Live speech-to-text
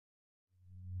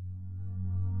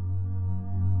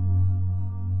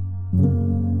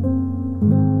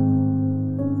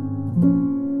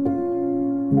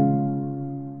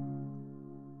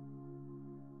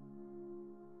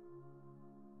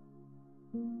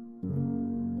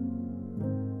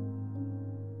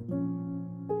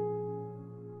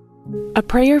A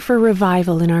Prayer for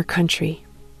Revival in Our Country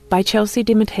by Chelsea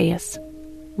DeMatteis,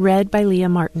 read by Leah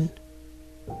Martin.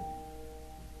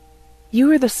 You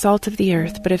are the salt of the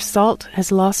earth, but if salt has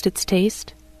lost its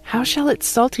taste, how shall its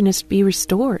saltiness be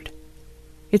restored?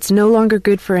 It's no longer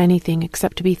good for anything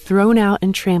except to be thrown out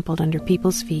and trampled under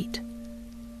people's feet.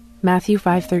 Matthew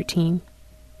 5:13.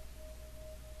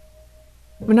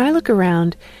 When I look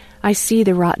around, I see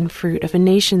the rotten fruit of a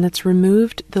nation that's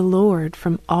removed the Lord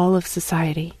from all of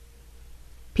society.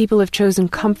 People have chosen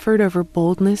comfort over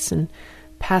boldness and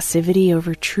passivity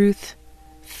over truth,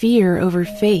 fear over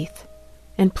faith,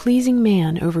 and pleasing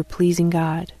man over pleasing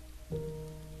God.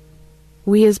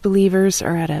 We as believers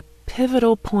are at a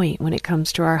pivotal point when it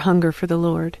comes to our hunger for the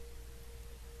Lord.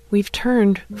 We've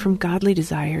turned from godly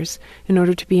desires in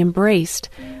order to be embraced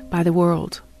by the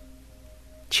world.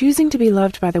 Choosing to be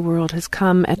loved by the world has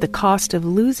come at the cost of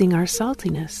losing our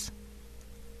saltiness.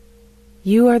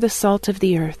 You are the salt of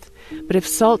the earth, but if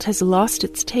salt has lost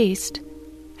its taste,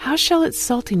 how shall its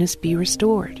saltiness be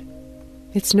restored?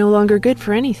 It's no longer good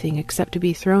for anything except to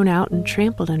be thrown out and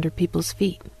trampled under people's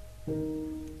feet.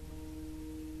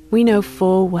 We know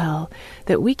full well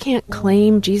that we can't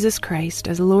claim Jesus Christ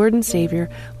as Lord and Savior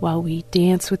while we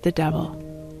dance with the devil.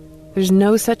 There's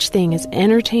no such thing as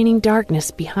entertaining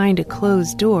darkness behind a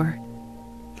closed door.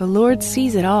 The Lord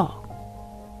sees it all.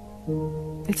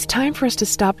 It's time for us to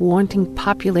stop wanting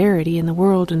popularity in the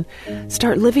world and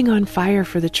start living on fire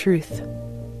for the truth.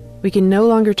 We can no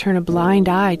longer turn a blind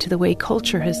eye to the way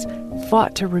culture has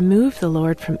fought to remove the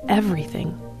Lord from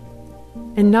everything.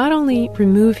 And not only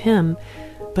remove Him,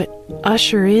 but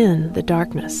usher in the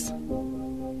darkness.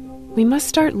 We must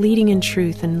start leading in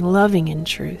truth and loving in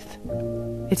truth.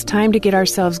 It's time to get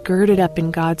ourselves girded up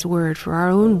in God's Word for our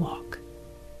own walk.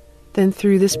 Then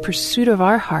through this pursuit of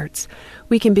our hearts,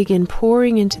 we can begin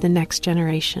pouring into the next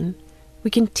generation. We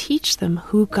can teach them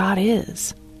who God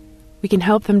is. We can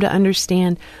help them to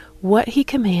understand what He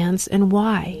commands and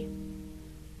why.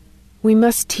 We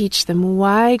must teach them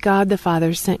why God the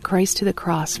Father sent Christ to the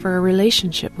cross for a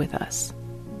relationship with us.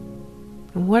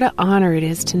 And what an honor it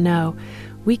is to know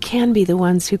we can be the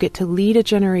ones who get to lead a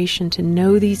generation to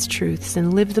know these truths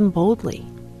and live them boldly.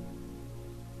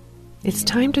 It's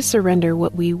time to surrender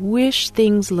what we wish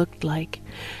things looked like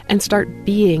and start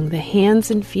being the hands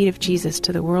and feet of Jesus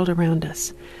to the world around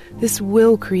us. This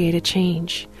will create a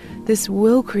change. This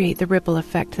will create the ripple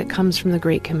effect that comes from the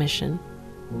Great Commission.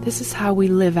 This is how we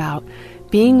live out,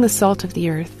 being the salt of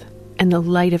the earth and the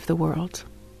light of the world.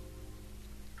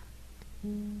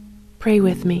 Pray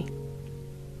with me.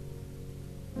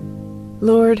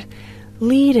 Lord,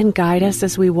 lead and guide us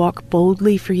as we walk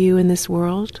boldly for You in this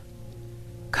world.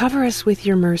 Cover us with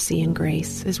Your mercy and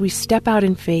grace as we step out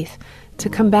in faith to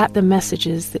combat the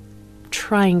messages that are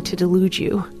trying to delude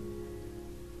You.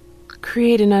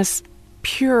 Create in us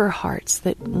pure hearts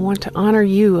that want to honor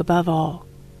You above all.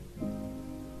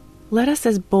 Let us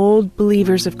as bold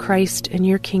believers of Christ and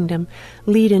Your kingdom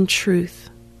lead in truth,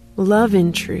 love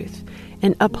in truth,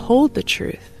 and uphold the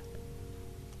truth.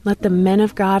 Let the men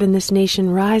of God in this nation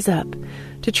rise up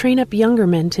to train up younger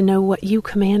men to know what You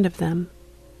command of them.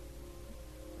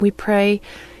 We pray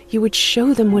You would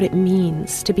show them what it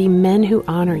means to be men who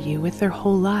honor You with their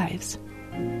whole lives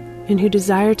and who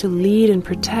desire to lead and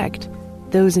protect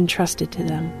those entrusted to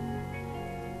them.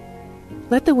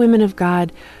 Let the women of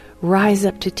God rise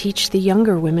up to teach the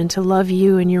younger women to love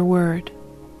You and Your word,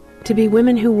 to be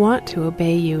women who want to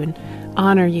obey You and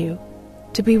honor You,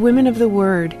 to be women of the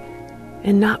word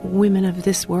and not women of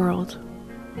this world.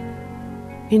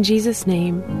 In Jesus'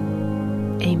 name,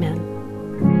 amen.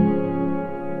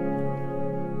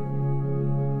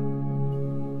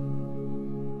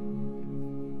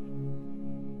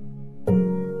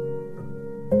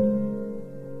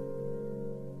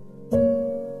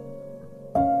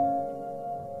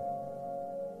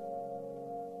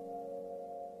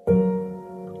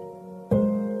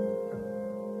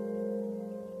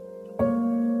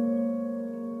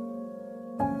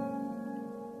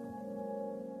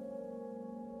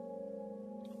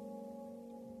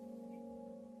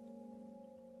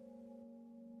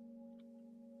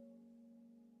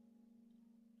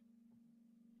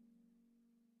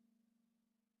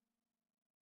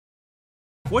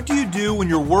 What do you do when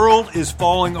your world is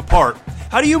falling apart?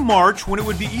 How do you march when it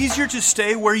would be easier to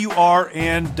stay where you are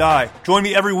and die? Join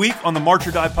me every week on the March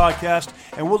or Die podcast,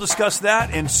 and we'll discuss that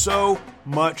and so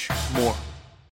much more.